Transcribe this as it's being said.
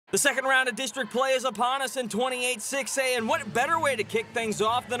The second round of district play is upon us in 28-6A, and what better way to kick things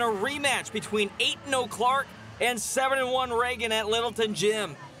off than a rematch between 8-0 Clark and 7-1 Reagan at Littleton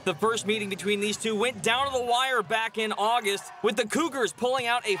Gym. The first meeting between these two went down to the wire back in August, with the Cougars pulling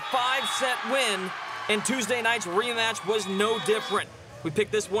out a 5-set win, and Tuesday night's rematch was no different. We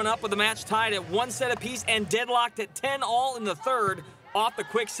picked this one up with the match tied at 1 set apiece and deadlocked at 10-all in the third. Off the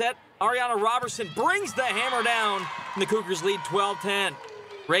quick set, Ariana Robertson brings the hammer down, and the Cougars lead 12-10.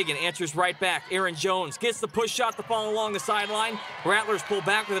 Reagan answers right back. Aaron Jones gets the push shot to fall along the sideline. Rattlers pull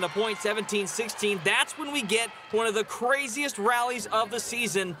back within a point, 17-16. That's when we get one of the craziest rallies of the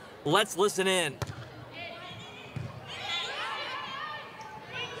season. Let's listen in.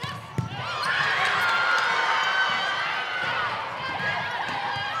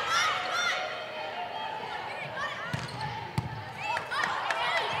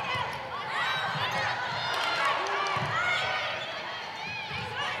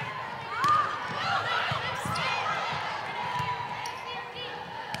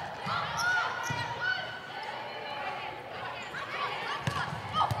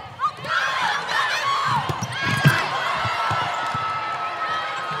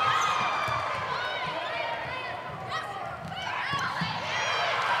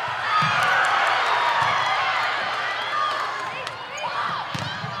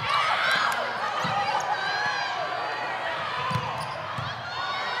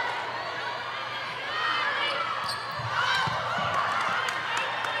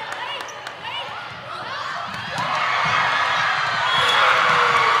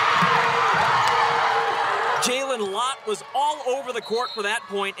 Was all over the court for that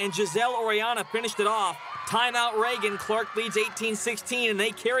point, and Giselle Oriana finished it off. Timeout Reagan. Clark leads 18-16, and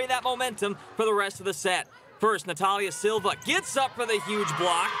they carry that momentum for the rest of the set. First, Natalia Silva gets up for the huge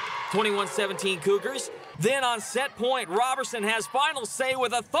block. 21-17 Cougars. Then on set point, Robertson has final say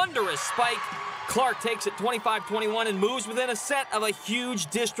with a thunderous spike. Clark takes it 25-21 and moves within a set of a huge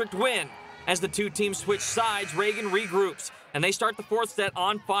district win. As the two teams switch sides, Reagan regroups, and they start the fourth set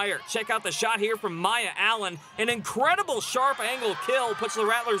on fire. Check out the shot here from Maya Allen. An incredible sharp angle kill puts the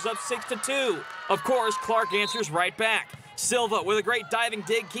Rattlers up 6-2. Of course, Clark answers right back. Silva with a great diving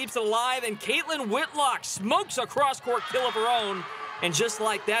dig keeps it alive, and Caitlin Whitlock smokes a cross-court kill of her own. And just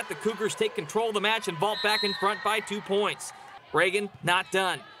like that, the Cougars take control of the match and vault back in front by 2 points. Reagan not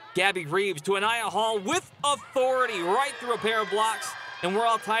done. Gabby Reeves to Anaya Hall with authority right through a pair of blocks, and we're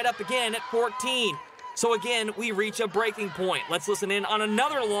all tied up again at 14. So again, we reach a breaking point. Let's listen in on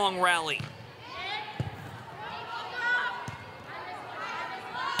another long rally.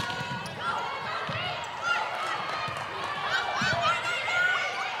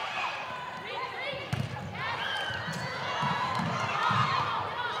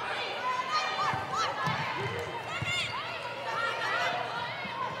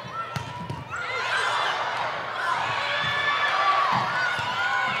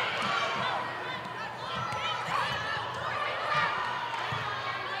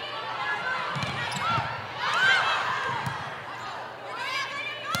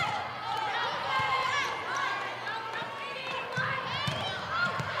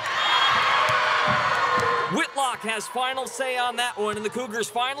 Whitlock has final say on that one, and the Cougars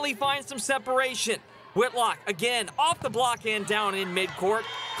finally find some separation. Whitlock, again, off the block and down in midcourt.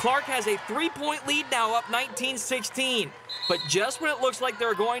 Clark has a 3-point lead now, up 19-16. But just when it looks like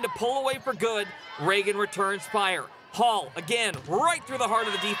they're going to pull away for good, Reagan returns fire. Hall, again, right through the heart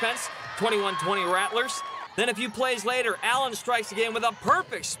of the defense, 21-20 Rattlers. Then a few plays later, Allen strikes again with a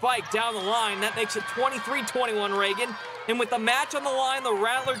perfect spike down the line. That makes it 23-21 Reagan. And with the match on the line, the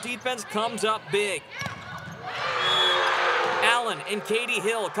Rattler defense comes up big. Allen and Katie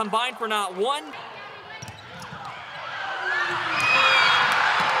Hill combined for not one,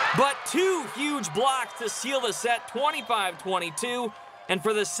 but 2 huge blocks to seal the set, 25-22. And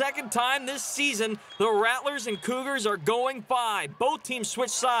for the second time this season, the Rattlers and Cougars are going 5. Both teams switch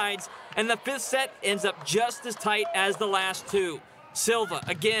sides, and the 5th set ends up just as tight as the last 2. Silva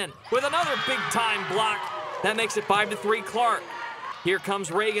again with another big-time block. That makes it 5-3 Clark. Here comes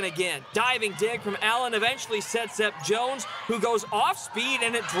Reagan again. Diving dig from Allen eventually sets up Jones, who goes off speed,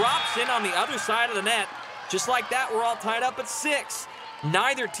 and it drops in on the other side of the net. Just like that, we're all tied up at 6.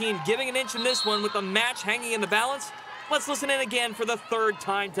 Neither team giving an inch in this one, with the match hanging in the balance. Let's listen in again for the 3rd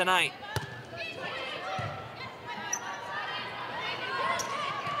time tonight.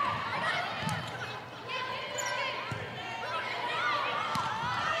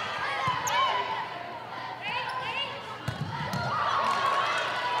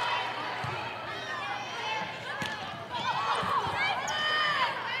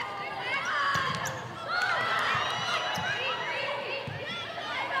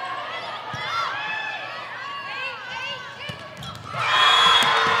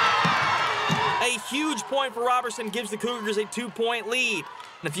 huge point for Robertson gives the Cougars a 2-point lead.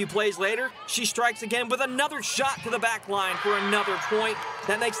 And a few plays later, she strikes again with another shot to the back line for another point.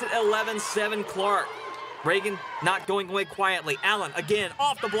 That makes it 11-7 Clark. Reagan not going away quietly. Allen again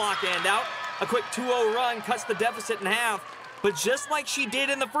off the block and out. A quick 2-0 run cuts the deficit in half. But just like she did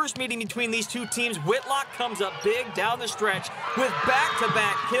in the first meeting between these two teams, Whitlock comes up big down the stretch with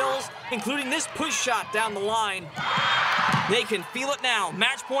back-to-back kills, including this push shot down the line. They can feel it now.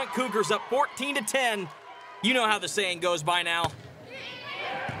 Match point Cougars up 14-10. You know how the saying goes by now.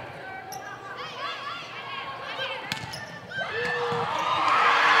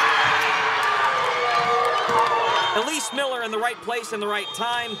 Elise Miller in the right place in the right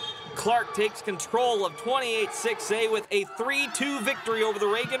time. Clark takes control of 28-6A with a 3-2 victory over the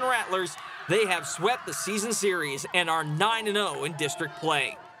Reagan Rattlers. They have swept the season series and are 9-0 in district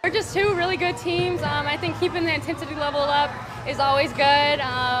play. We're just two really good teams. I think keeping the intensity level up is always good.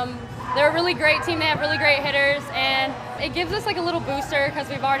 They're a really great team. They have really great hitters, and it gives us like a little booster because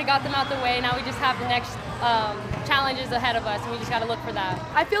we've already got them out the way. Now we just have the next challenges ahead of us, and we just got to look for that.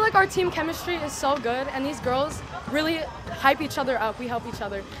 I feel like our team chemistry is so good, and these girls really hype each other up. We help each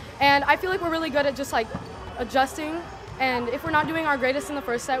other. And I feel like we're really good at just like adjusting, and if we're not doing our greatest in the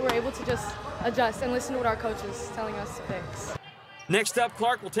first set, we're able to just adjust and listen to what our coach is telling us to fix. Next up,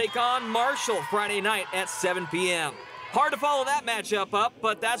 Clark will take on Marshall Friday night at 7 p.m. Hard to follow that matchup up,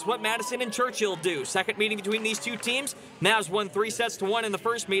 but that's what Madison and Churchill do. Second meeting between these two teams. Mavs won 3-1 in the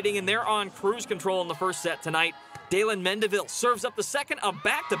first meeting, and they're on cruise control in the first set tonight. Dalen Mendeville serves up the second of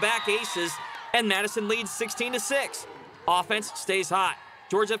back-to-back aces, and Madison leads 16-6. Offense stays hot.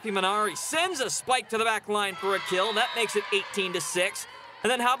 Georgia Pimanari sends a spike to the back line for a kill. That makes it 18-6. And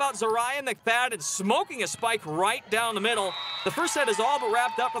then how about Zariah McFadden smoking a spike right down the middle? The first set is all but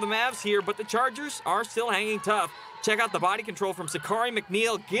wrapped up for the Mavs here, but the Chargers are still hanging tough. Check out the body control from Sakari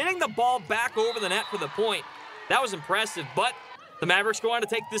McNeil, getting the ball back over the net for the point. That was impressive, but the Mavericks go on to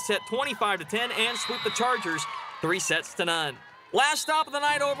take this set 25-10 and sweep the Chargers 3-0. Last stop of the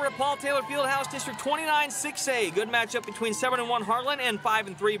night over at Paul Taylor Fieldhouse, District 29-6A. Good matchup between 7-1 Harlan and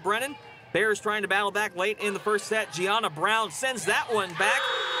 5-3 Brennan. Bears trying to battle back late in the first set. Gianna Brown sends that one back,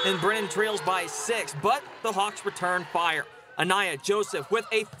 and Brennan trails by 6, but the Hawks return fire. Anaya Joseph with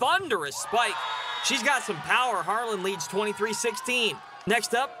a thunderous spike. She's got some power. Harlan leads 23-16.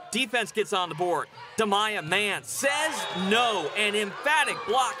 Next up, defense gets on the board. Demaya Mann says no. An emphatic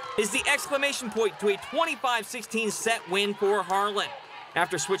block is the exclamation point to a 25-16 set win for Harlan.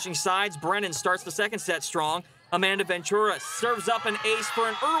 After switching sides, Brennan starts the second set strong. Amanda Ventura serves up an ace for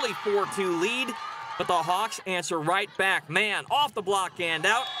an early 4-2 lead, but the Hawks answer right back. Mann off the block and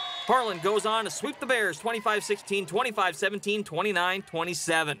out. Harlan goes on to sweep the Bears 25-16, 25-17,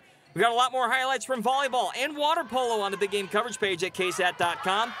 29-27. We got a lot more highlights from volleyball and water polo on the Big Game coverage page at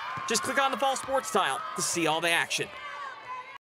ksat.com. Just click on the Fall Sports tile to see all the action.